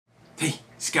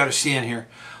ScouterStan here.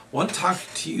 I want to talk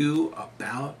to you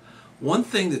about one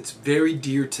thing that's very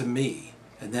dear to me,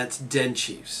 and that's den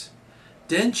chiefs.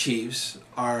 Den chiefs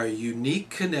are a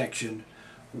unique connection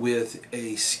with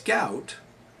a scout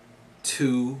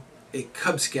to a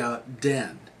Cub Scout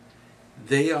den.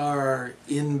 They are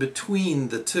in between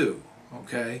the two,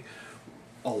 okay?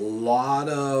 A lot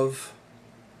of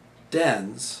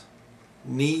dens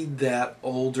need that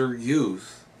older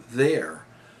youth there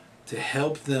to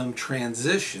help them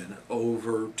transition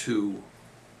over to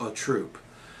a troop.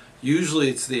 Usually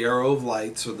it's the arrow of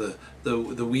lights or the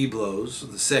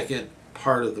Weeblos, the second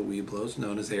part of the Weeblos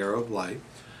known as the arrow of light.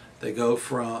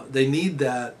 They need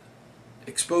that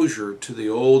exposure to the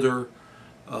older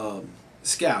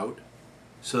scout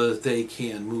so that they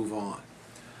can move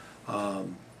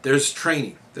on. There's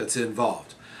training that's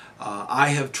involved. I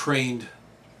have trained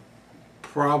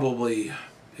probably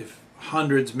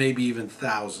hundreds, maybe even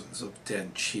thousands of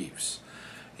den chiefs,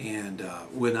 and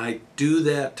when I do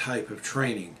that type of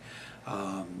training,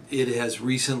 it has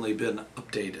recently been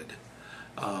updated.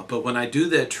 But when I do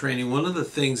that training, one of the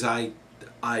things I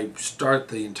start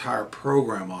the entire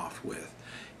program off with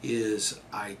is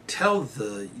I tell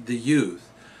the youth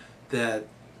that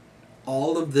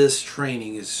all of this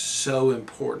training is so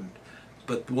important,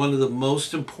 but one of the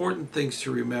most important things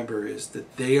to remember is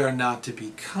that they are not to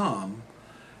become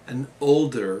an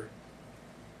older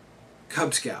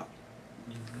Cub Scout.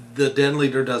 The den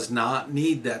leader does not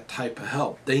need that type of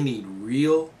help. They need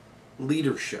real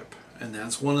leadership, and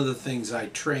that's one of the things I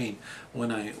train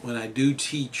when I do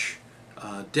teach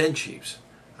den chiefs.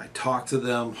 I talk to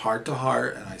them heart to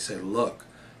heart, and I say, look,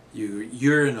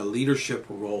 you're in a leadership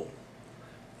role.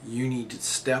 You need to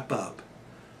step up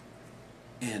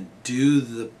and do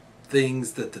the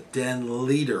things that the den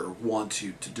leader wants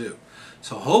you to do.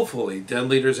 So hopefully, den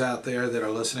leaders out there that are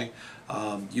listening,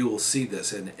 you will see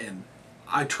this, and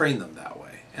I train them that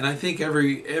way. And I think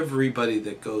everybody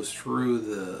that goes through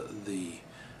the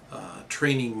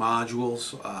training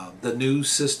modules, the new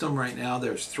system right now,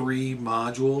 there's 3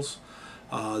 modules.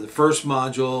 The first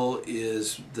module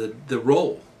is the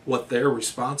role, what they're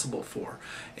responsible for,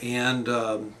 and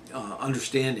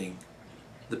understanding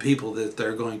the people that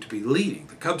they're going to be leading,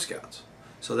 the Cub Scouts.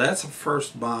 So that's the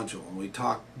first module, and we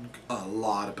talk a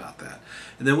lot about that.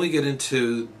 And then we get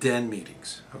into den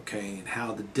meetings, okay, and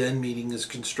how the den meeting is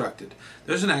constructed.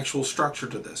 There's an actual structure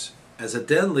to this. As a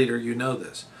den leader, you know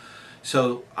this.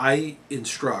 So I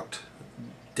instruct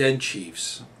den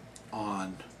chiefs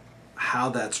on how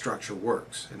that structure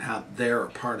works and how they're a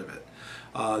part of it.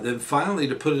 Then finally,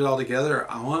 to put it all together,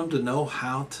 I want them to know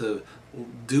how to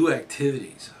do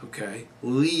activities, okay?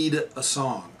 Lead a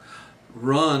song,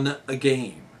 run a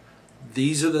game.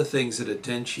 These are the things that a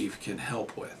den chief can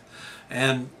help with.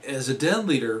 And as a den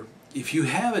leader, if you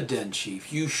have a den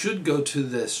chief, you should go to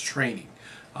this training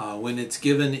when it's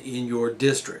given in your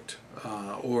district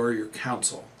or your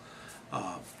council.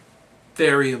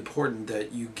 Very important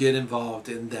that you get involved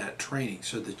in that training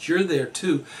so that you're there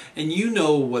too, and you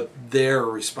know what they're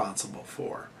responsible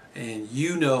for, and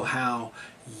you know how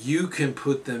you can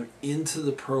put them into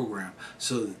the program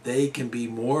so that they can be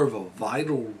more of a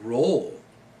vital role,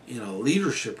 in a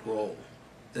leadership role.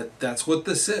 That's what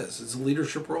this is. It's a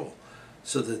leadership role,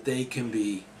 so that they can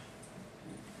be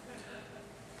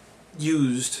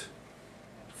used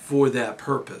for that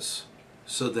purpose,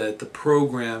 so that the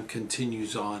program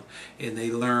continues on and they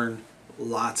learn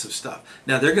lots of stuff.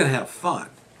 Now, they're going to have fun,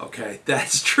 okay?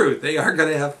 That's true. They are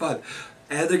going to have fun.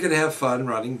 And they're going to have fun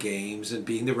running games and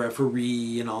being the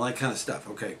referee and all that kind of stuff,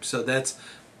 okay? So that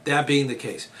being the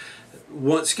case.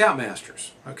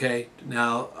 Scoutmasters, okay?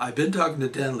 Now, I've been talking to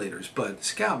den leaders, but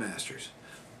Scoutmasters,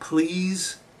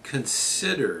 please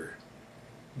consider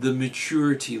the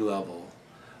maturity level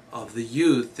of the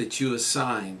youth that you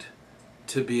assigned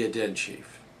to be a den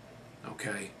chief,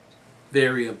 okay?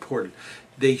 Very important.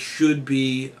 They should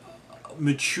be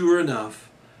mature enough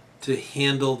to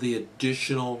handle the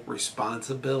additional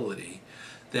responsibility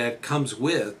that comes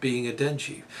with being a den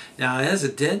chief. Now, as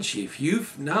a den chief,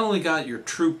 you've not only got your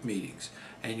troop meetings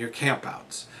and your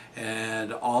campouts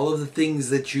and all of the things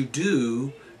that you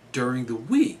do during the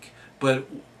week, but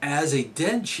as a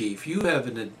den chief, you have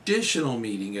an additional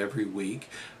meeting every week.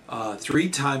 3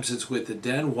 times it's with the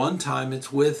den, 1 time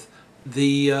it's with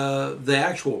the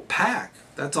actual pack.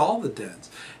 That's all the dens.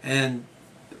 And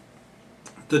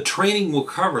the training will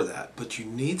cover that, but you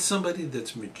need somebody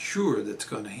that's mature that's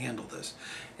going to handle this.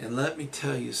 And let me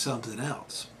tell you something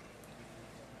else.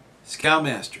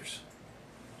 Scoutmasters,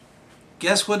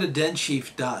 guess what a den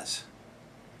chief does?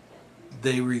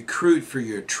 They recruit for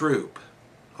your troop,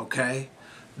 okay?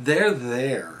 They're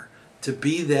there to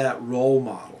be that role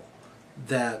model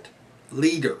that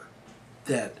leader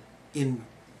that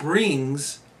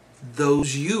brings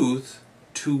those youth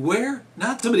to where?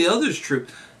 Not somebody else's troop,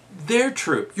 their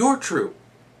troop, your troop.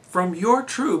 From your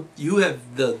troop, you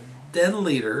have the den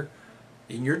leader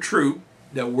in your troop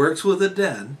that works with a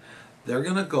den. They're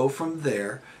going to go from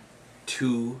there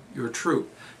to your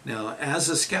troop. Now, as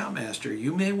a Scoutmaster,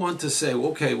 you may want to say,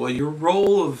 okay, well, your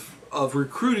role of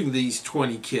recruiting these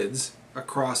 20 kids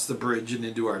across the bridge and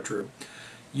into our troop,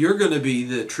 you're going to be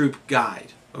the troop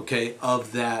guide, okay,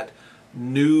 of that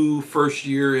new first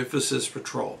year emphasis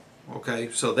patrol. Okay,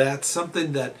 so that's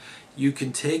something that you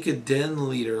can take a den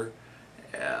leader,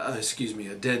 a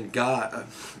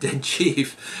den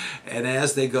chief, and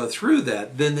as they go through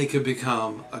that, then they could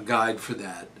become a guide for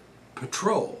that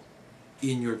patrol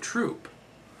in your troop.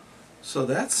 So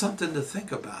that's something to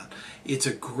think about. It's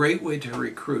a great way to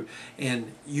recruit,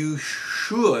 and you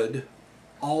should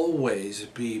always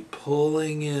be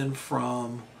pulling in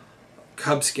from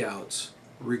Cub Scouts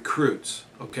recruits,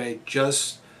 okay?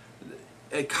 Just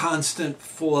a constant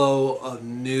flow of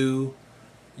new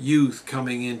youth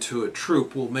coming into a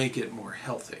troop will make it more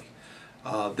healthy.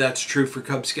 That's true for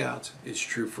Cub Scouts, it's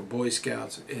true for Boy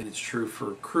Scouts, and it's true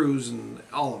for crews and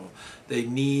all of them. They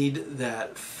need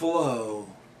that flow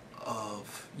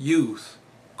of youth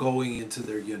going into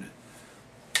their unit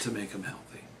to make them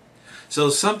healthy. So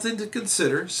something to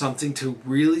consider, something to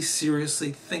really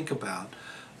seriously think about,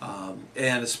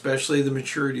 and especially the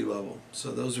maturity level.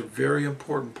 So those are very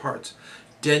important parts.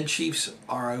 Den chiefs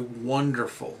are a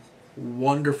wonderful,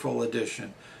 wonderful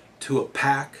addition to a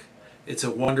pack. It's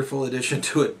a wonderful addition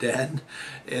to a den,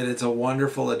 and it's a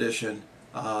wonderful addition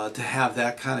to have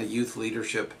that kind of youth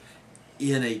leadership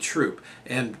in a troop.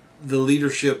 And the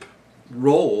leadership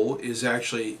role is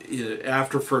actually,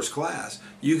 after first class,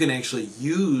 you can actually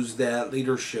use that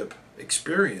leadership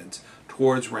experience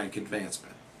towards rank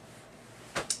advancement.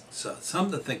 So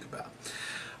something to think about.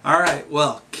 All right,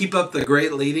 well, keep up the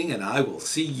great leading, and I will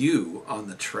see you on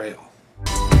the trail.